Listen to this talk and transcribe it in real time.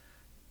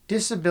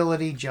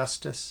Disability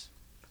justice.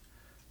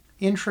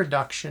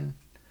 Introduction.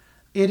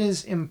 It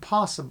is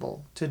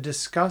impossible to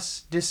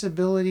discuss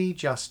disability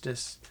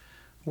justice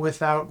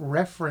without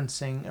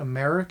referencing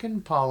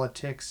American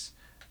politics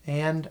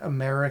and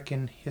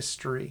American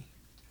history.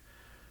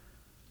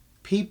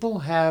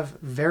 People have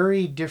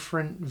very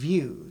different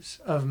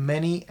views of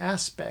many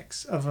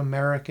aspects of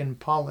American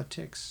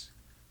politics.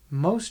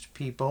 Most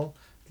people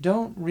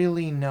don't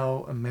really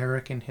know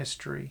American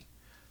history,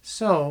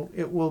 so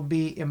it will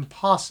be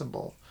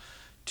impossible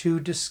to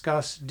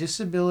discuss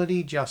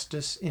disability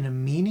justice in a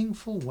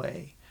meaningful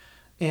way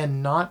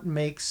and not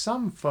make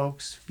some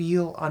folks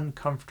feel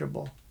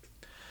uncomfortable.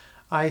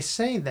 I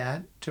say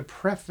that to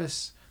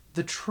preface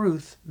the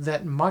truth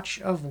that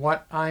much of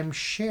what I'm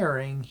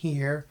sharing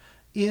here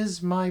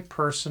is my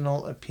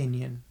personal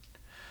opinion.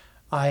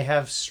 I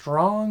have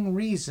strong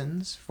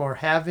reasons for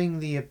having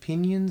the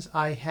opinions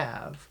I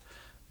have,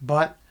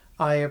 but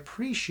I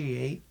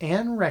appreciate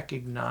and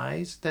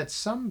recognize that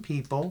some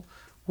people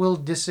will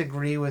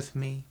disagree with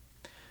me.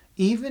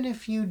 Even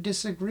if you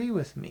disagree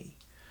with me,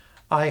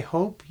 I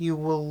hope you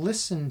will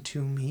listen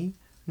to me,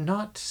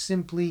 not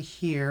simply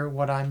hear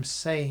what I'm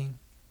saying.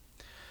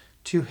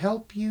 To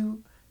help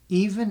you,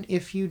 even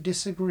if you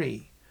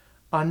disagree,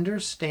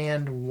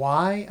 understand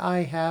why I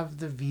have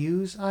the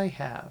views I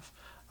have,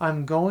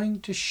 I'm going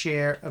to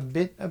share a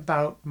bit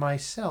about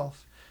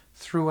myself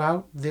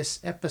throughout this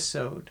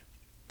episode.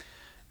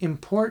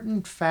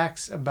 Important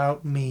facts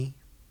about me.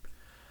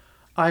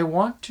 I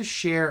want to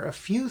share a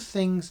few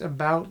things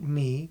about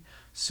me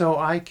so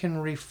I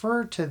can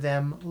refer to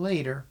them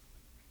later.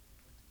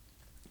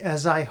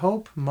 As I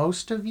hope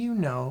most of you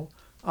know,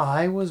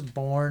 I was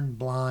born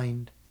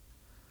blind.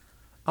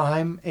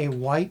 I'm a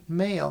white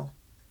male.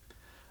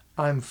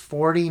 I'm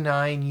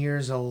 49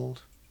 years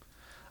old.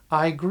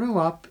 I grew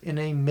up in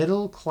a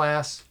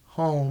middle-class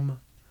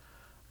home.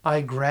 I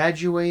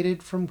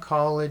graduated from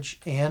college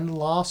and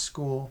law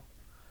school.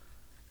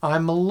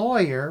 I'm a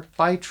lawyer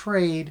by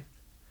trade.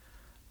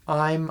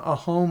 I'm a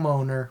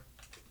homeowner.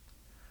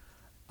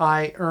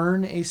 I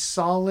earn a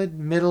solid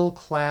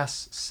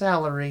middle-class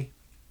salary.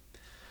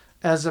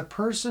 As a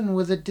person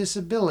with a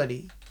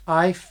disability,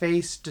 I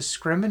face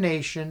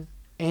discrimination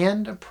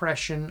and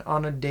oppression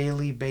on a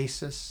daily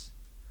basis.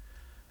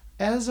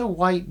 As a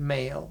white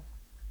male,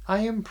 I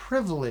am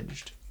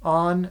privileged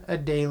on a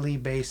daily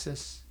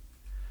basis.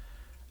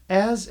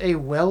 As a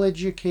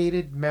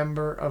well-educated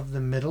member of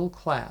the middle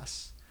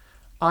class,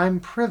 I'm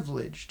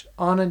privileged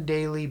on a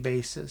daily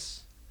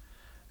basis.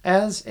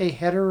 As a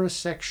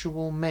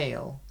heterosexual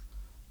male,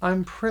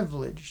 I'm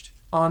privileged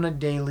on a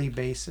daily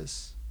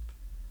basis.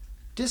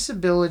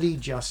 Disability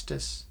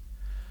justice.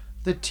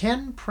 The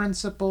 10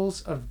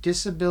 principles of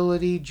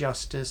disability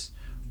justice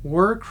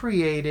were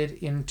created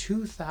in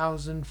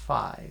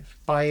 2005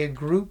 by a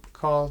group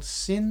called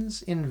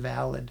Sins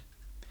Invalid.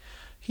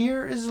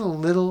 Here is a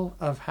little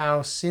of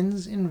how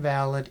Sins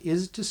Invalid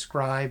is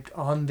described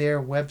on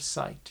their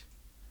website.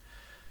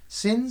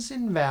 Sins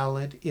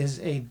Invalid is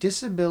a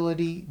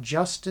disability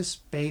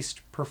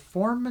justice-based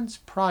performance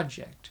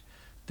project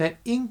that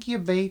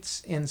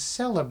incubates and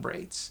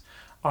celebrates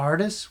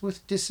artists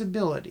with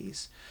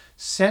disabilities,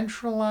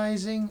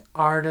 centralizing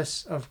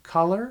artists of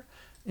color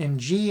and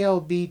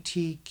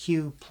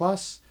GLBTQ+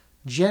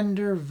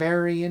 gender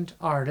variant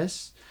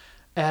artists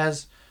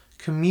as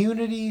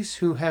communities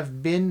who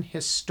have been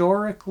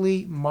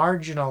historically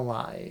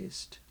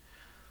marginalized.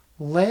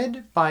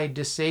 Led by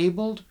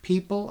disabled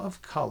people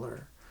of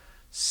color,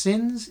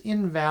 Sins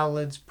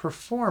Invalid's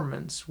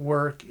performance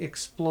work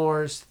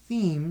explores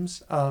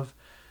themes of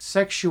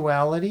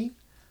sexuality,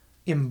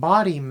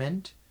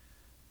 embodiment,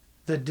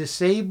 the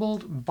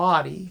disabled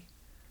body,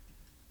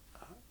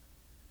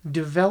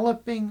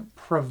 developing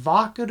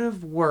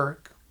provocative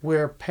work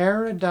where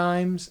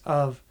paradigms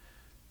of,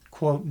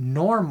 quote,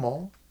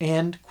 normal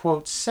and,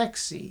 quote,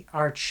 sexy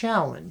are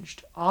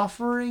challenged,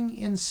 offering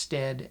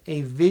instead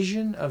a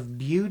vision of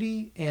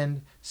beauty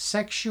and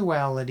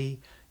sexuality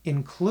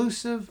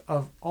inclusive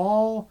of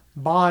all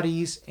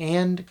bodies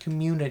and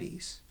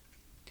communities.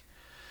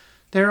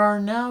 There are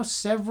now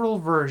several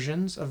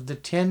versions of the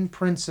 10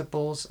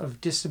 principles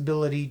of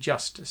disability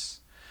justice,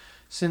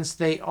 since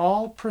they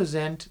all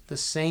present the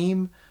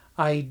same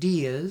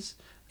ideas,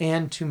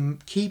 and to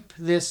keep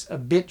this a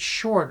bit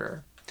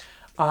shorter,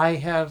 I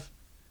have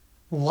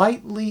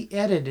lightly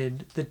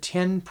edited the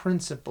 10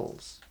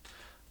 principles.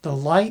 The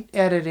light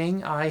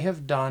editing I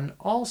have done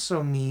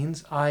also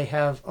means I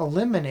have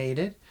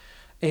eliminated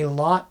a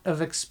lot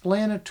of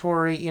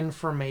explanatory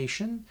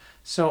information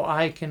so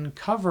I can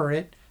cover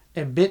it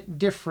a bit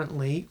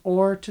differently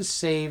or to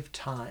save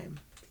time.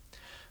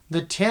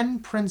 The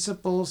 10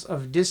 principles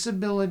of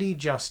disability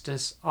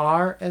justice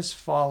are as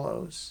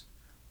follows.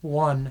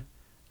 1.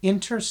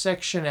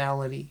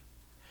 Intersectionality.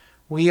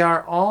 We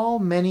are all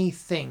many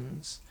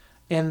things,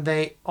 and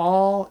they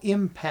all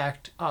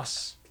impact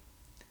us.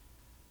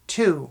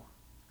 2.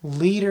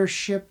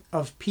 Leadership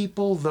of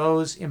people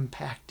those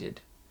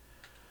impacted.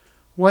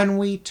 When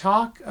we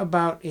talk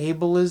about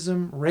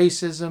ableism,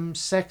 racism,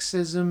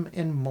 sexism,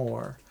 and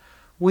more,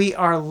 We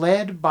are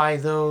led by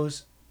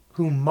those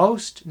who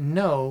most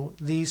know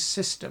these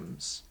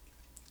systems.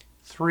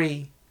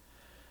 3.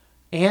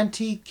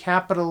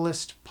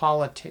 Anti-capitalist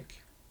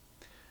politic.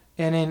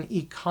 In an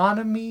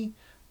economy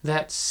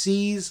that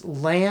sees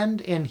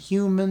land and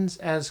humans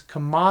as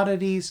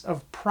commodities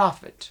of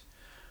profit,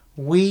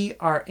 we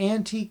are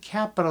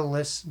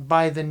anti-capitalists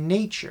by the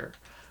nature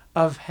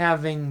of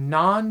having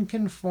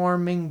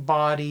non-conforming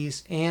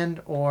bodies and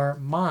or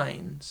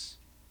minds.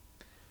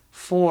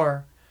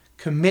 4.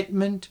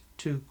 Commitment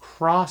to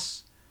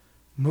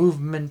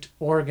cross-movement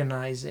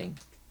organizing.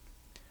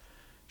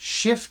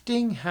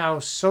 Shifting how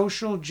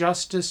social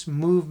justice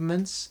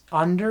movements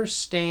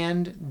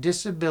understand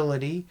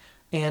disability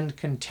and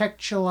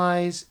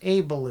contextualize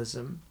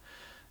ableism.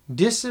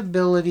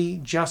 Disability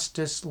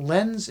justice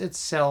lends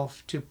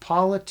itself to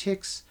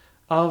politics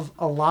of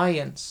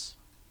alliance.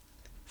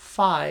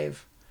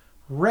 5.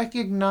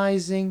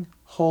 Recognizing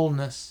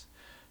wholeness.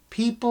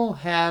 People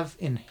have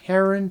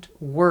inherent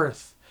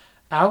worth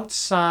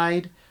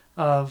outside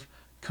of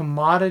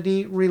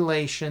commodity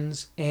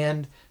relations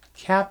and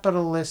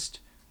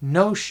capitalist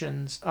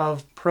notions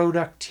of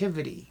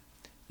productivity.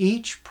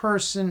 Each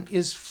person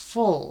is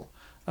full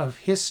of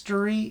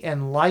history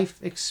and life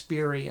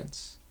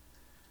experience.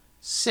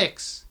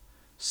 6.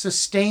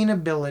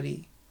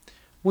 Sustainability.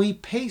 We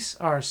pace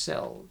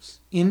ourselves,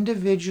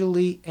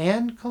 individually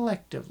and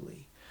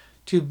collectively,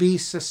 to be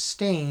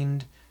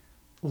sustained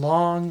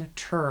long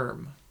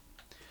term.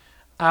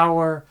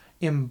 Our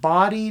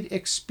embodied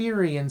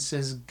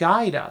experiences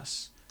guide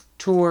us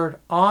toward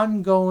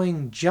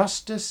ongoing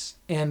justice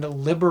and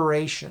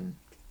liberation.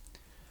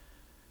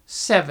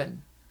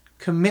 7.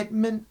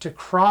 Commitment to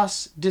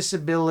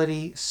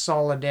cross-disability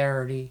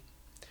solidarity.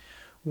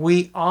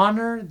 We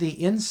honor the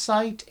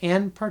insight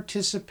and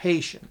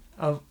participation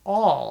of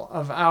all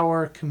of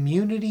our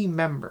community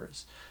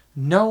members,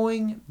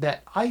 knowing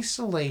that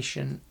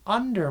isolation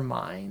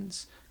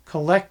undermines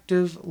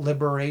collective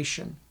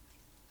liberation.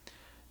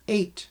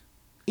 8.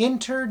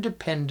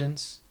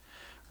 Interdependence.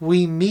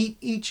 We meet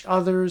each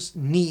other's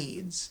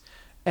needs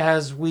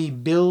as we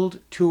build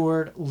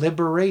toward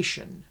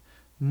liberation,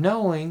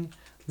 knowing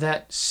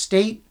that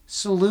state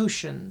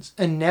solutions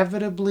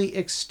inevitably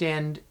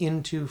extend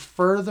into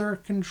further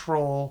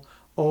control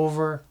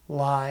over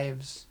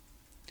lives.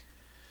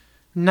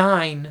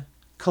 9.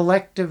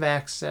 Collective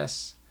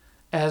access.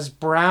 As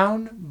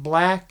brown,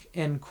 black,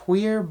 and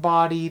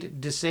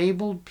queer-bodied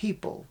disabled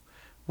people,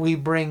 we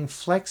bring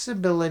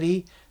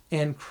flexibility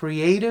and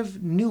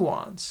creative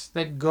nuance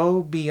that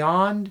go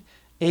beyond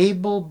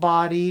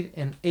able-bodied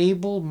and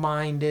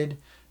able-minded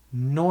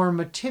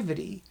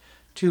normativity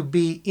to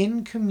be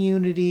in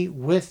community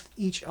with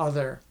each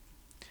other.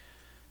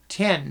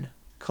 10.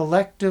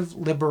 Collective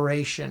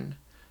liberation.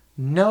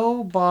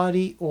 No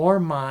body or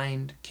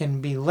mind can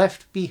be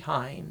left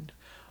behind.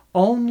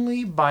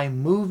 Only by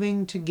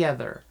moving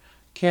together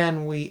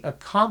can we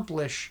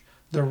accomplish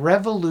the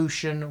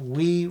revolution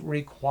we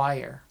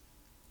require.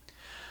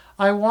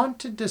 I want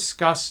to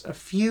discuss a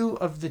few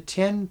of the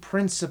 10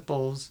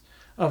 principles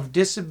of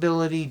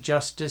disability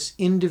justice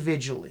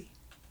individually.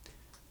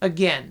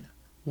 Again,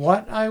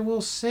 what I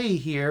will say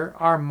here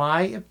are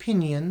my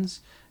opinions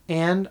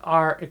and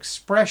are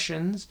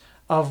expressions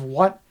of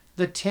what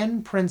the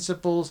 10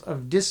 principles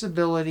of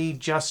disability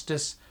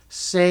justice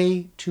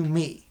say to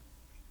me.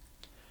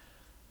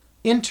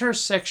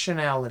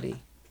 Intersectionality.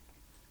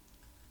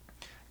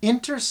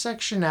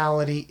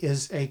 Intersectionality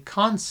is a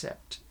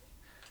concept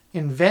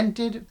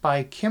invented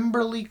by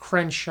Kimberly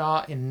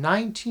Crenshaw in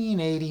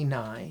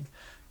 1989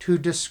 to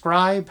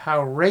describe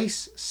how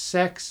race,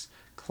 sex,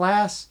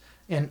 class,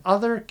 and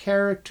other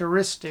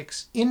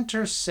characteristics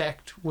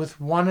intersect with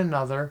one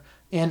another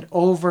and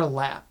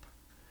overlap.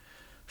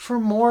 For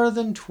more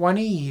than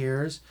 20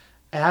 years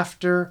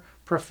after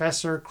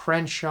Professor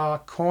Crenshaw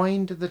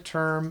coined the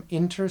term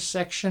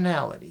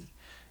intersectionality,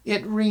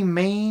 it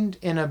remained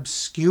an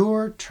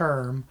obscure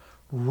term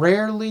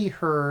rarely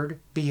heard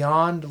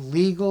beyond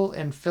legal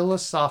and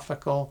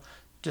philosophical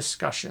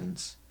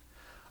discussions.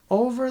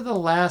 Over the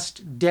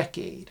last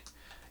decade,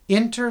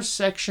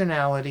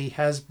 intersectionality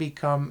has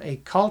become a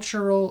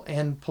cultural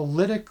and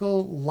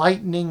political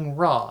lightning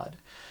rod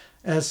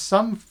as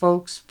some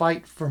folks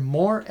fight for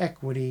more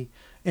equity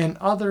and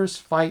others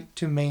fight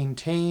to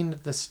maintain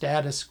the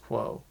status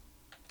quo.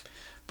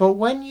 But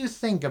when you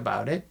think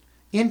about it,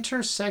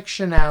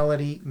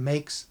 intersectionality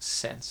makes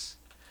sense.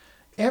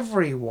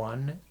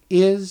 Everyone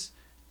is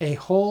a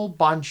whole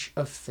bunch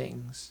of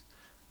things.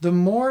 The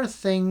more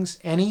things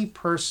any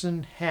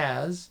person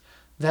has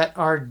that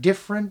are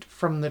different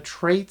from the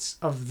traits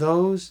of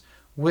those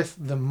with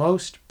the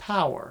most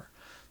power,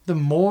 the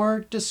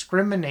more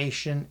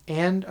discrimination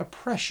and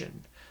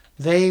oppression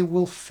they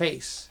will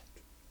face.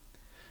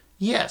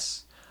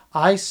 Yes,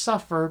 I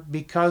suffer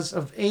because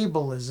of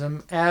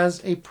ableism as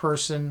a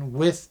person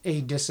with a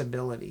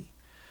disability.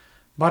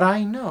 But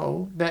I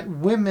know that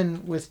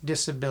women with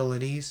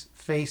disabilities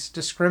face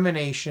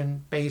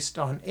discrimination based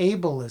on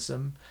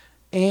ableism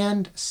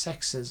and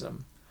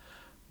sexism.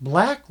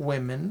 Black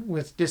women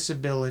with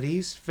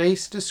disabilities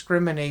face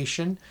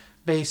discrimination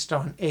based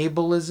on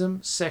ableism,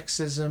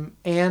 sexism,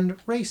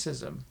 and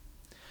racism.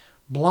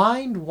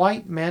 Blind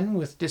white men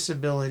with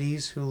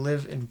disabilities who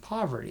live in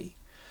poverty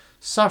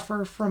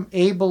suffer from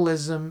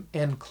ableism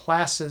and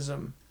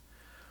classism.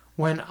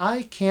 When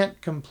I can't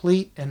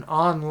complete an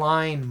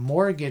online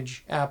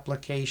mortgage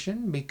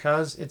application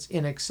because it's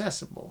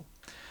inaccessible,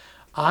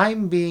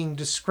 I'm being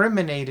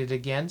discriminated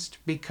against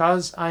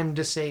because I'm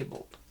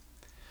disabled.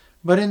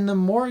 But in the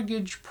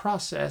mortgage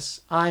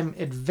process, I'm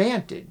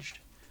advantaged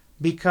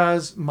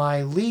because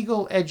my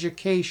legal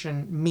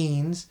education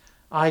means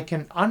I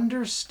can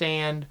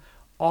understand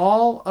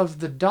all of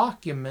the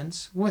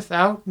documents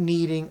without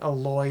needing a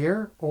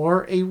lawyer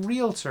or a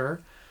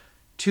realtor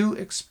to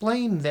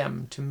explain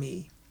them to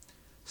me.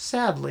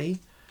 Sadly,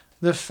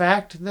 the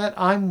fact that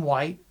I'm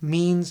white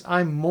means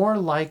I'm more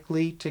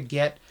likely to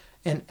get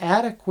an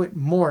adequate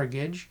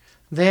mortgage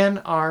than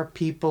are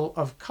people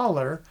of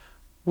color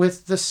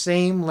with the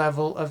same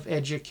level of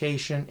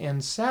education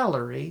and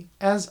salary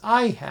as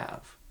I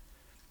have.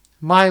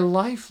 My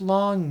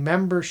lifelong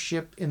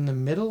membership in the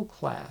middle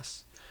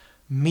class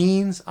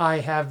means I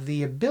have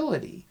the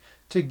ability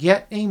to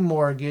get a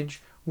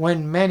mortgage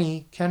when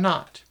many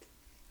cannot.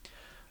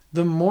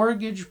 The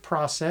mortgage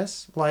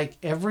process, like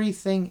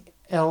everything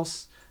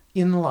else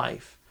in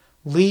life,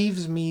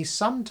 leaves me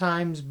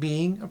sometimes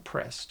being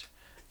oppressed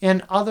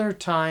and other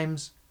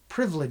times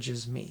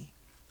privileges me.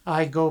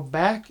 I go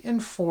back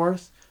and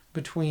forth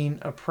between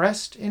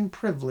oppressed and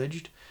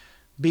privileged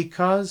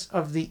because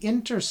of the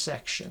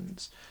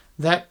intersections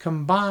that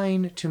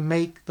combine to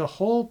make the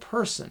whole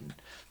person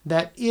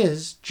that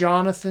is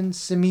Jonathan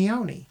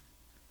Simeone.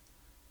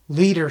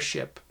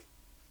 Leadership.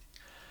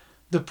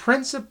 The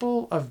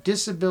principle of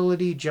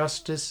disability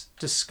justice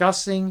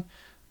discussing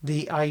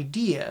the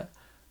idea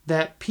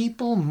that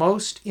people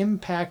most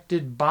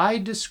impacted by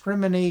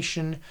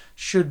discrimination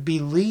should be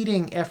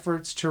leading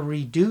efforts to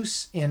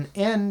reduce and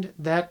end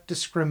that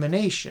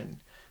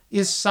discrimination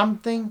is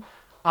something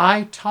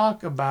I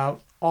talk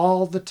about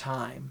all the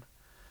time.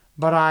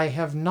 But I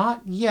have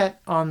not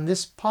yet on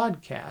this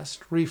podcast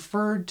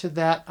referred to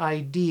that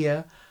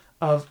idea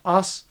of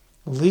us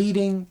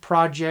leading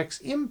projects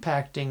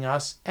impacting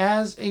us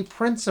as a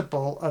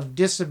principle of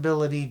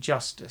disability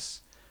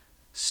justice.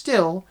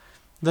 Still,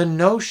 the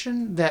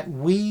notion that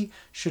we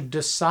should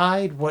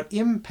decide what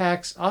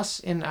impacts us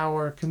in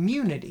our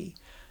community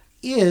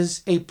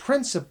is a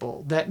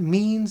principle that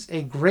means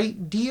a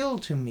great deal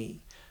to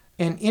me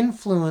and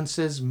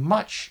influences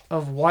much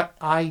of what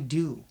I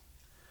do.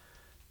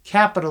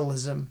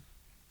 Capitalism.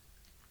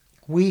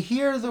 We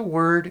hear the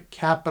word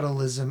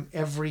capitalism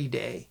every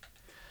day,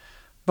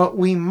 but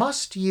we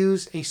must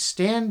use a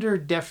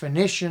standard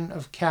definition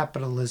of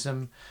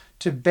capitalism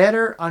to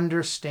better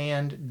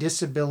understand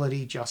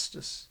disability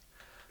justice.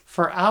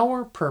 For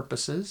our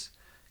purposes,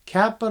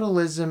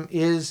 capitalism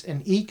is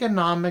an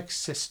economic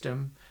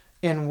system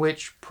in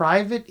which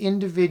private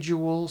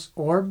individuals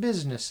or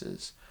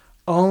businesses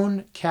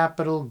own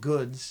capital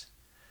goods.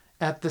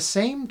 At the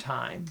same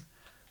time,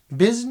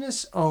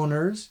 business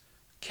owners,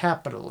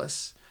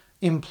 capitalists,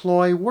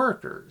 employ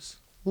workers,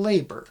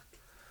 labor,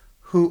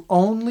 who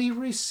only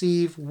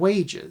receive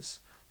wages.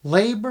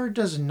 Labor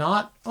does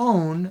not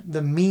own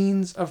the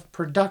means of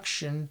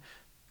production,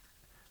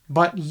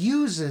 but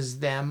uses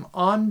them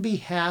on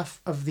behalf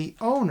of the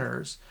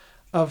owners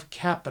of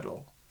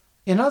capital.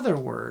 In other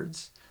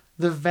words,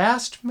 the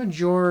vast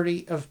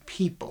majority of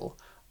people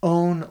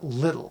own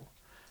little.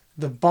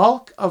 The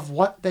bulk of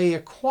what they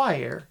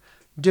acquire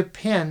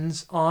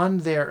depends on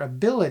their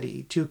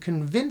ability to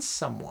convince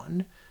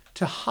someone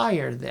to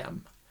hire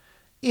them.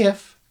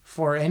 If,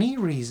 for any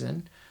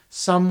reason,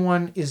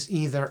 someone is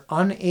either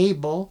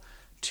unable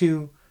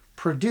to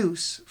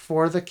produce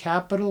for the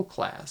capital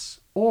class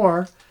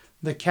or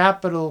the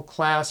capital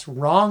class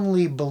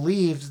wrongly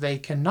believes they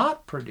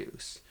cannot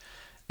produce,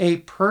 a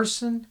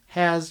person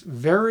has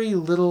very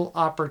little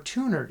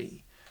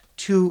opportunity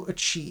to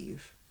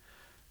achieve.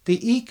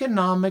 The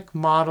economic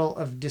model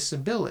of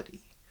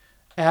disability,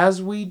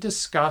 as we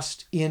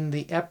discussed in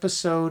the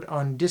episode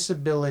on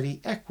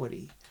disability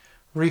equity,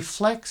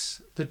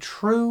 reflects the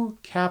true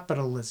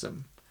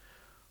capitalism.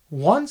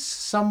 Once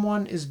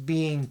someone is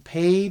being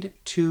paid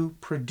to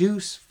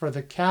produce for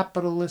the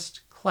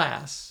capitalist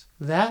class,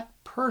 that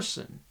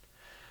person,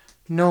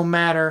 no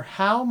matter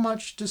how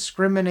much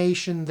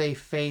discrimination they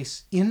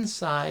face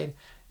inside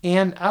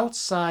and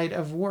outside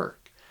of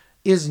work,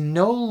 is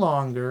no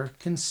longer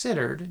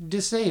considered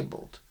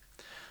disabled.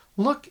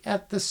 Look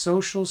at the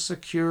Social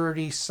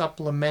Security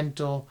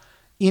Supplemental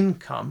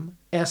Income,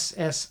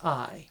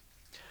 SSI.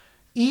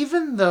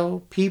 Even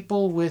though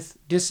people with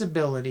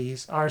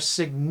disabilities are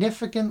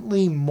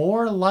significantly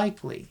more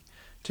likely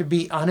to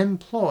be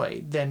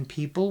unemployed than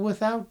people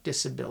without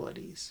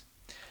disabilities,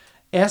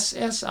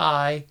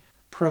 SSI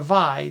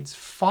provides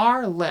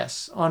far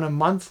less on a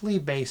monthly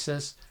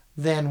basis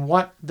than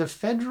what the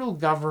federal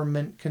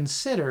government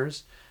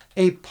considers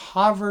a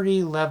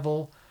poverty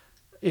level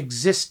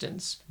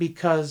existence,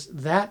 because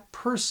that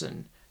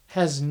person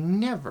has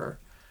never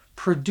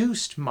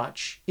produced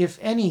much, if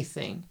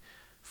anything,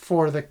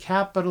 for the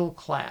capital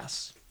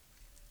class.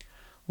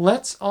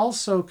 Let's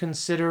also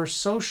consider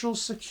Social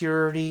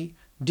Security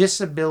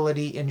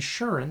Disability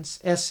Insurance,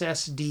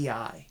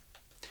 SSDI.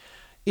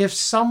 If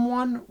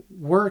someone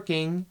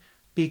working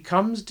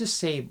becomes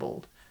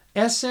disabled,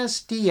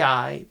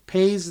 SSDI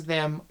pays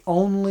them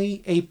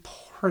only a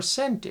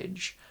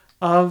percentage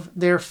of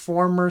their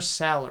former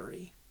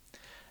salary.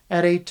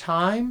 At a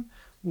time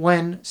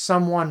when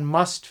someone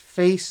must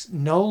face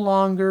no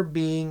longer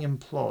being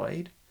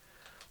employed,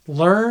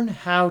 learn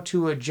how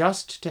to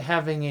adjust to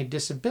having a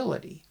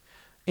disability,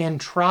 and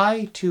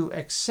try to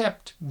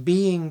accept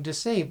being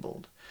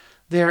disabled,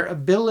 their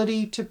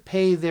ability to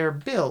pay their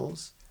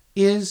bills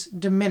is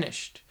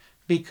diminished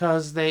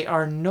because they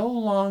are no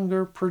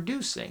longer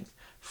producing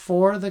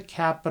for the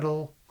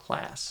capital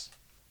class.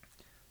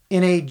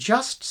 In a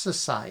just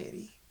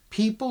society,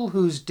 people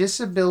whose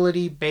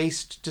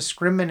disability-based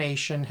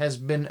discrimination has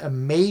been a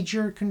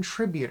major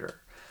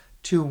contributor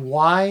to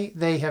why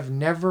they have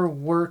never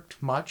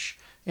worked much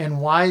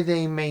and why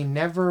they may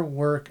never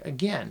work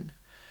again,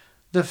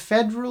 the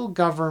federal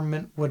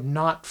government would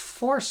not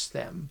force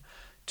them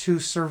to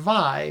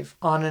survive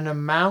on an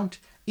amount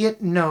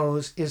it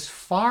knows is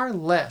far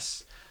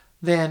less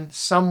than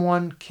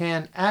someone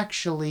can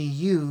actually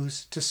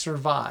use to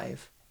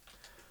survive.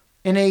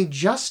 In a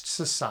just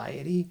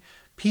society,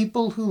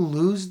 people who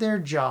lose their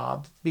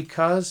job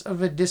because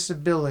of a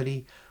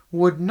disability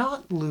would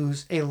not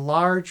lose a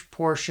large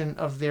portion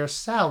of their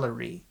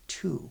salary,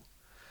 too.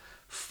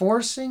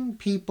 Forcing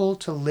people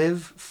to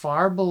live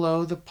far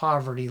below the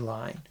poverty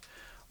line,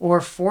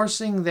 or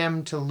forcing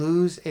them to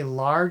lose a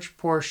large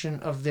portion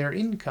of their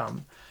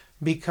income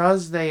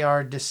because they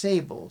are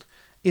disabled,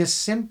 is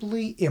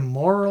simply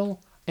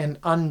immoral and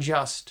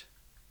unjust.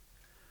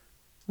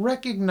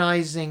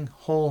 Recognizing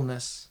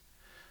wholeness.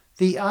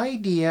 The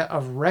idea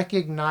of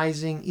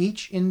recognizing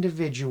each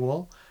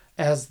individual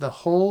as the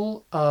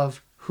whole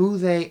of who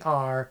they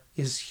are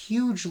is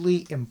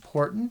hugely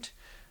important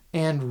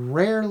and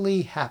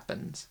rarely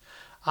happens.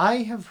 I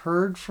have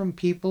heard from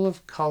people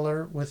of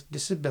color with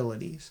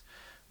disabilities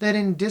that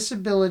in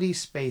disability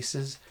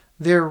spaces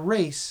their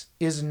race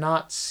is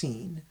not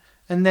seen,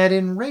 and that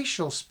in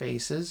racial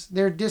spaces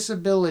their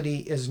disability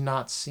is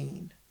not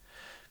seen.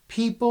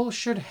 People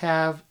should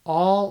have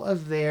all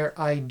of their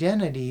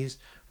identities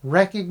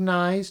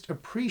recognized,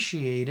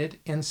 appreciated,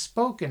 and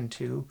spoken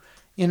to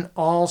in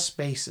all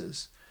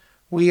spaces.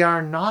 We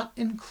are not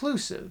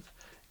inclusive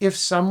if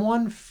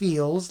someone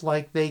feels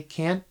like they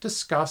can't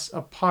discuss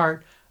a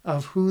part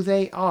of who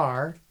they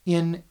are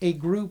in a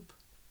group.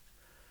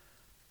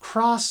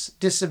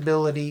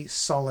 Cross-disability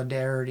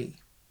solidarity.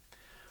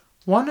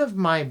 One of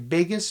my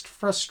biggest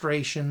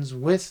frustrations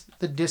with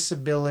the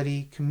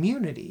disability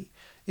community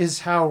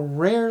is how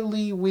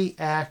rarely we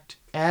act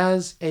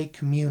as a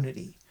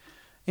community.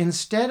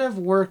 Instead of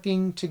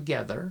working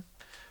together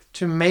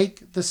to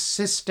make the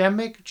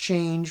systemic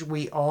change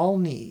we all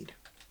need,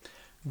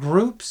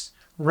 groups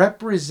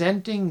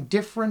representing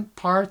different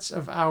parts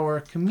of our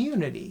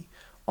community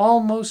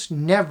almost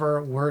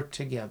never work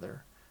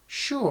together.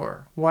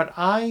 Sure, what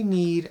I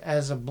need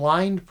as a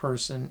blind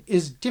person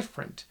is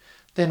different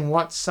than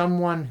what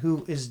someone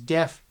who is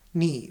deaf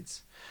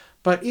needs.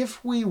 But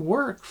if we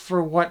work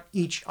for what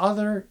each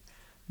other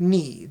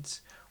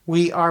needs,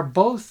 we are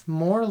both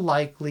more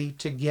likely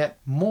to get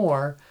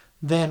more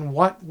than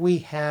what we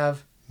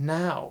have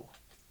now.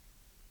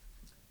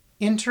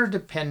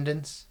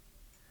 Interdependence.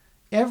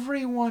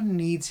 Everyone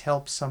needs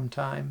help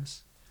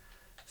sometimes.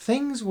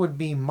 Things would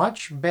be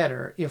much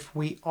better if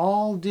we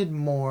all did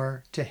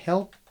more to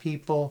help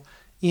people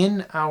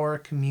in our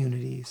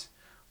communities,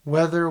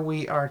 whether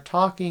we are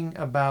talking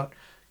about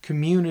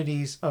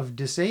communities of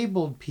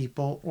disabled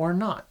people or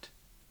not.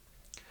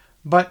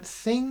 But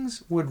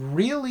things would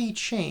really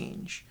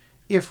change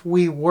if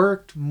we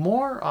worked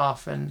more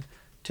often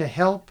to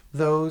help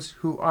those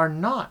who are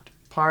not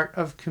part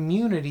of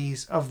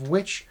communities of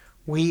which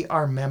we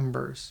are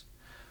members.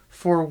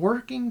 For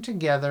working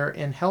together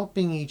and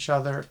helping each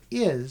other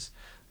is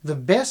the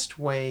best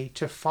way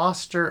to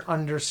foster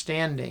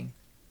understanding.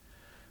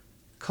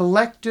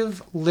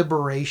 Collective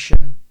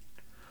liberation.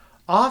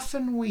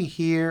 Often we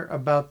hear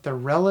about the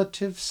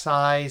relative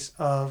size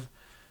of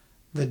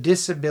the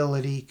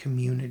disability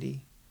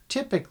community.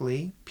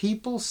 Typically,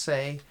 people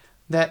say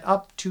that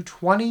up to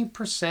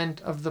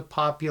 20% of the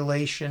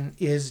population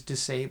is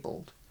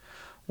disabled.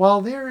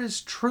 While there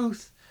is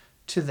truth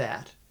to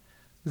that,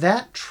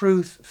 that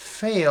truth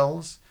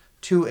fails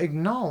to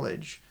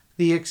acknowledge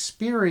the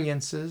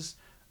experiences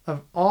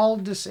of all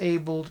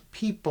disabled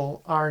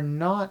people are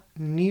not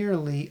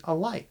nearly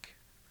alike.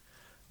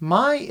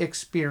 My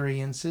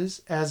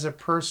experiences as a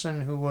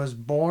person who was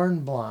born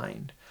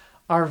blind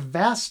are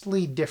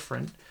vastly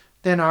different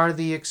than are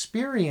the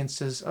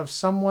experiences of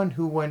someone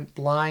who went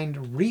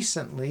blind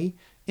recently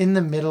in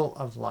the middle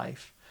of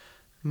life.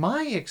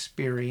 My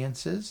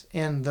experiences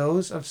and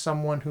those of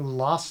someone who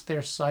lost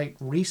their sight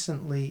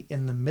recently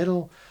in the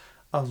middle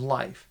of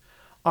life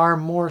are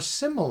more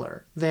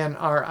similar than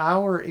are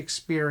our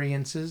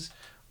experiences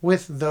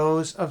with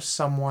those of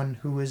someone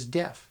who is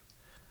deaf.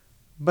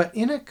 But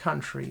in a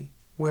country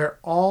where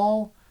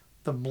all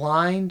the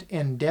blind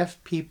and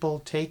deaf people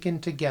taken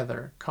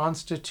together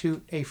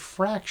constitute a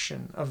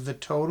fraction of the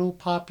total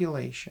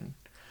population,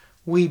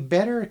 we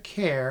better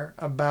care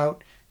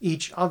about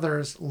each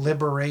other's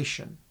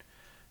liberation.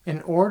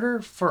 In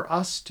order for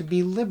us to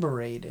be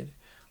liberated,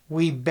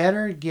 we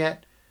better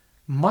get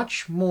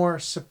much more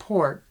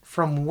support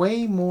from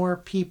way more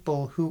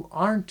people who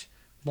aren't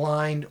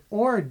blind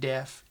or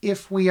deaf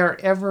if we are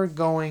ever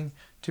going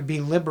to be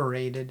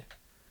liberated.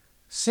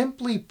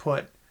 Simply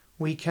put,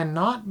 we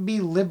cannot be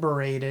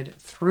liberated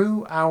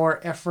through our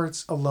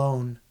efforts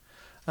alone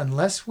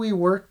unless we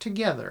work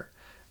together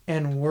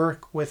and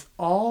work with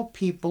all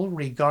people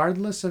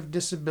regardless of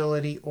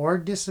disability or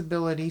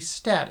disability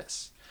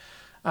status.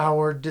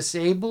 Our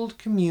disabled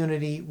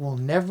community will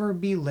never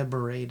be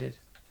liberated.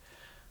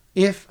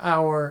 If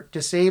our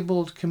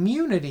disabled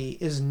community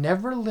is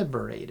never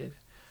liberated,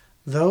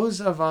 those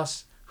of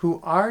us who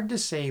are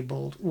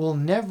disabled will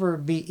never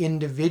be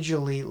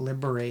individually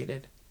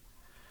liberated.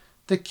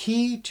 The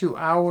key to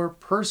our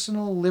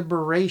personal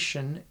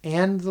liberation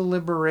and the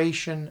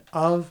liberation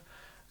of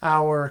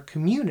our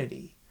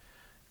community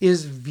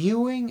is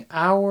viewing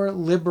our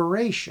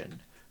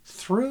liberation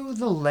through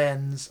the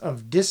lens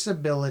of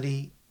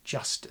disability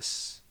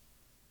justice.